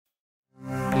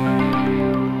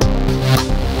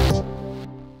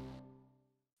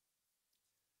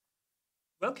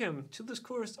Welcome to this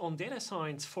course on data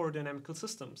science for dynamical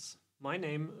systems. My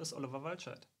name is Oliver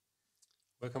Walscheid.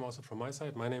 Welcome also from my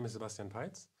side. My name is Sebastian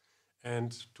Peitz,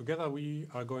 and together we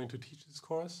are going to teach this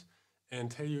course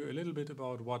and tell you a little bit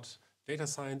about what data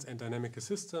science and dynamical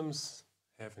systems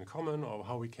have in common, or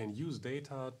how we can use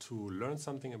data to learn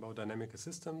something about dynamical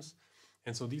systems.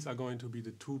 And so these are going to be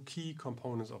the two key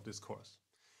components of this course.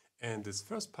 And this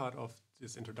first part of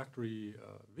this introductory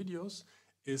videos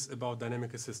is about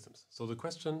dynamical systems. So the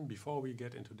question before we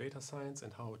get into data science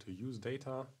and how to use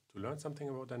data to learn something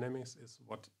about dynamics is,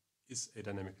 what is a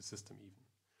dynamical system even?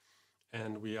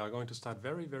 And we are going to start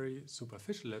very, very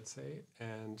superficial, let's say.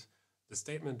 And the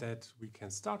statement that we can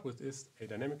start with is a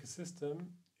dynamical system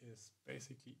is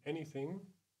basically anything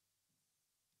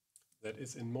that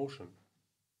is in motion.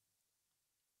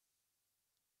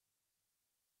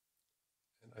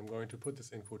 And I'm going to put this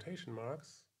in quotation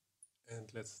marks. And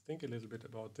let's think a little bit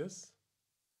about this.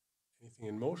 Anything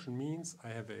in motion means I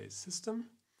have a system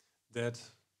that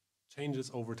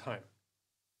changes over time.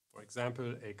 For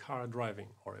example, a car driving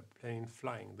or a plane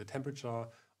flying. The temperature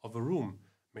of a room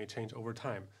may change over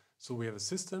time. So we have a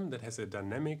system that has a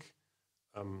dynamic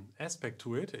aspect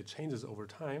to it. It changes over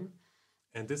time.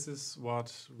 And this is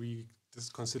what we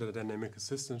consider dynamical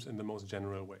systems in the most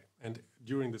general way. And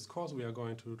during this course, we are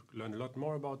going to learn a lot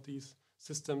more about these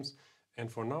systems.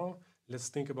 And for now, let's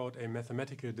think about a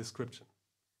mathematical description.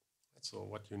 So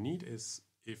what you need is,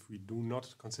 if we do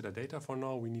not consider data for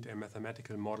now, we need a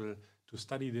mathematical model to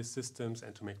study these systems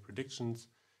and to make predictions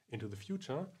into the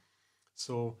future.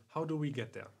 So how do we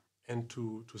get there? And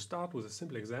to start with a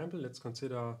simple example, let's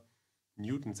consider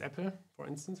Newton's apple, for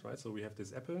instance, right? So we have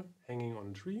this apple hanging on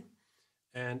a tree,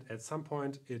 and at some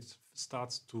point it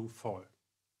starts to fall.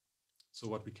 So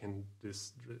what we can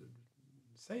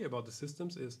say about the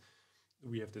systems is,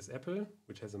 we have this apple,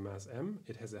 which has a mass m.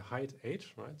 It has a height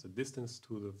h, right? The distance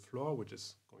to the floor, which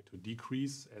is going to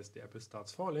decrease as the apple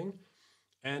starts falling.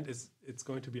 And it's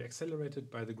going to be accelerated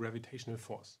by the gravitational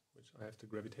force, which I have the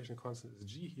gravitational constant is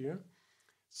g here.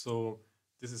 So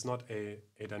this is not a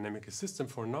dynamical system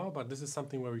for now, but this is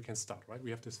something where we can start, right?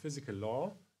 We have this physical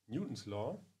law, Newton's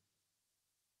law,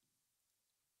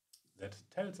 that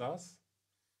tells us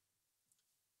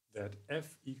that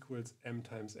F equals m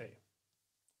times a.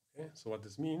 Okay, so what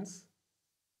this means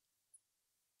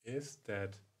is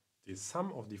that the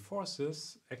sum of the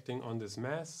forces acting on this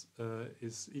mass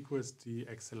equals the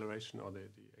acceleration, or the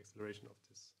acceleration of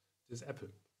this apple.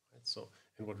 Right? So,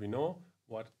 and what we know,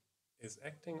 what is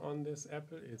acting on this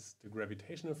apple is the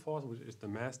gravitational force, which is the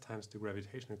mass times the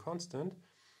gravitational constant.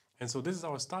 And so this is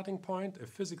our starting point, a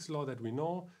physics law that we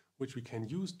know, which we can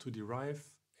use to derive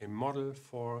a model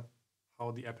for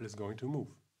how the apple is going to move.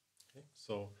 Okay,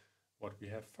 so what we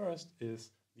have first is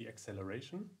the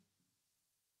acceleration.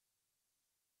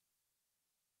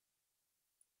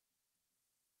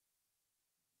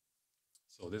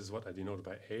 So this is what I denote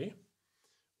by a,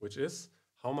 which is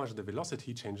how much the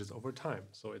velocity changes over time.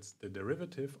 So it's the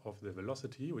derivative of the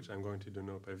velocity, which I'm going to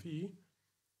denote by v,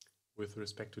 with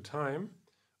respect to time.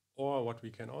 Or what we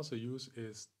can also use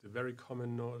is the very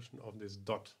common notion of this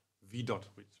dot, v dot,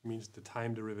 which means the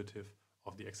time derivative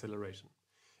of the acceleration.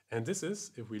 And this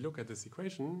is, if we look at this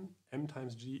equation, m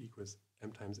times g equals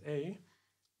m times a,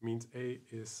 means a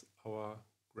is our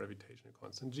gravitational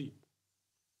constant g.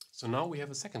 So now we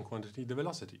have a second quantity, the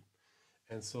velocity.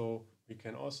 And so we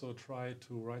can also try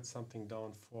to write something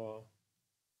down for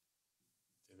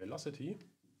the velocity.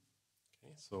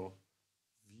 Okay, so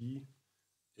v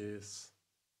is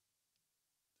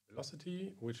the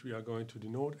velocity, which we are going to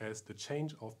denote as the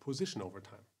change of position over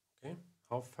time. Okay,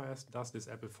 how fast does this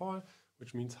apple fall?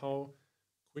 Which means how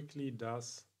quickly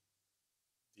does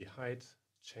the height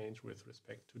change with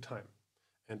respect to time.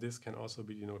 And this can also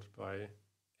be denoted by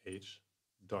h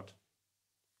dot.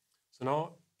 So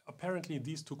now, apparently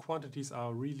these two quantities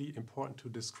are really important to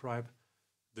describe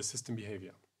the system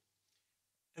behavior.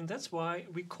 And that's why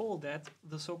we call that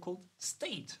the so-called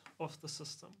state of the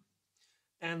system.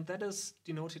 And that is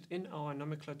denoted in our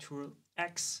nomenclature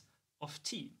x of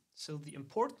t. So the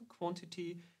important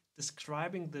quantity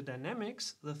describing the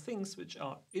dynamics, the things which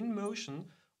are in motion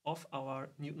of our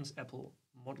Newton's apple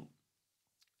model.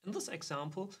 In this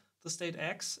example, the state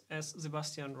x, as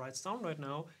Sebastian writes down right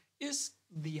now, is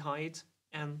the height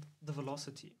and the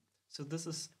velocity. So this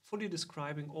is fully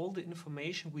describing all the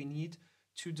information we need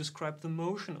to describe the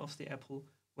motion of the apple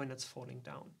when it's falling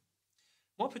down.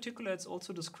 More particular, it's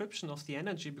also a description of the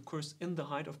energy, because in the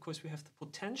height, of course, we have the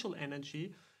potential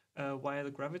energy via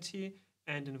the gravity,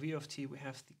 and in v of t we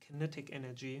have the kinetic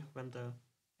energy when the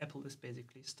apple is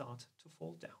basically start to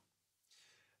fall down.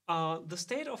 The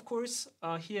state, of course,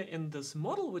 here in this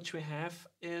model which we have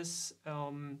is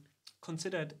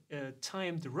considered a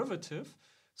time derivative.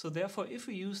 So therefore, if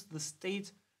we use the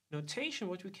state notation,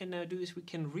 what we can now do is we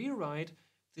can rewrite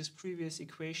this previous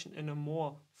equation in a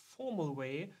more formal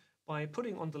way by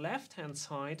putting on the left-hand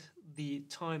side the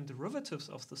time derivatives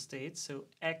of the state, so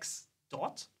x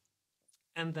dot,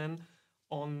 and then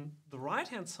on the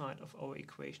right-hand side of our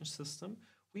equation system,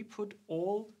 we put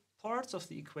all parts of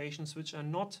the equations which are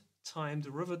not time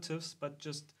derivatives, but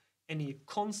just any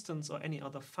constants or any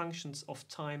other functions of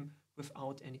time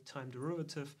without any time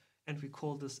derivative, and we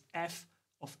call this f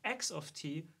of x of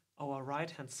t, our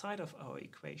right-hand side of our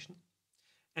equation.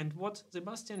 And what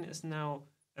Sebastian is now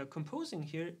composing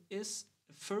here is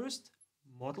a first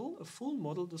model, a full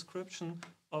model description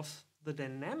of the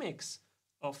dynamics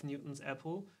of Newton's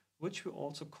apple, which we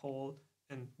also call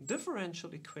a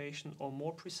differential equation, or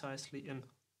more precisely an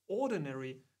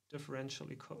ordinary differential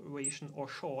equation, or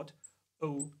short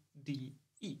ODE.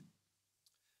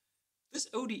 This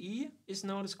ODE is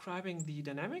now describing the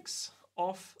dynamics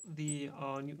of the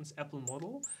Newton's apple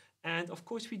model. And of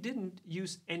course, we didn't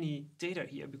use any data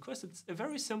here because it's a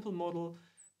very simple model,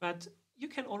 but you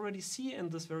can already see in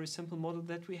this very simple model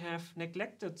that we have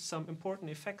neglected some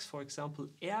important effects. For example,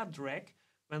 air drag,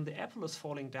 when the apple is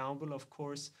falling down, will of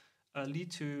course lead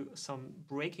to some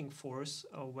braking force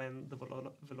when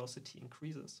the velocity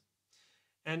increases.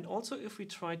 And also, if we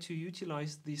try to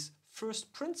utilize these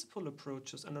first principle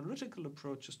approaches, analytical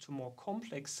approaches to more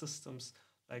complex systems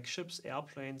like ships,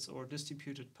 airplanes, or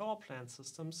distributed power plant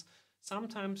systems,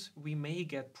 sometimes we may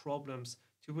get problems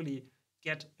to really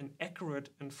get an accurate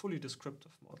and fully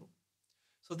descriptive model.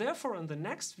 So therefore, in the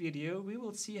next video, we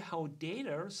will see how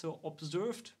data, so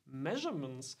observed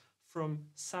measurements from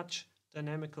such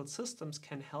dynamical systems,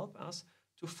 can help us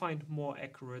to find more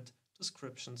accurate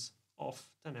descriptions of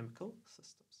dynamical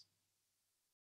systems.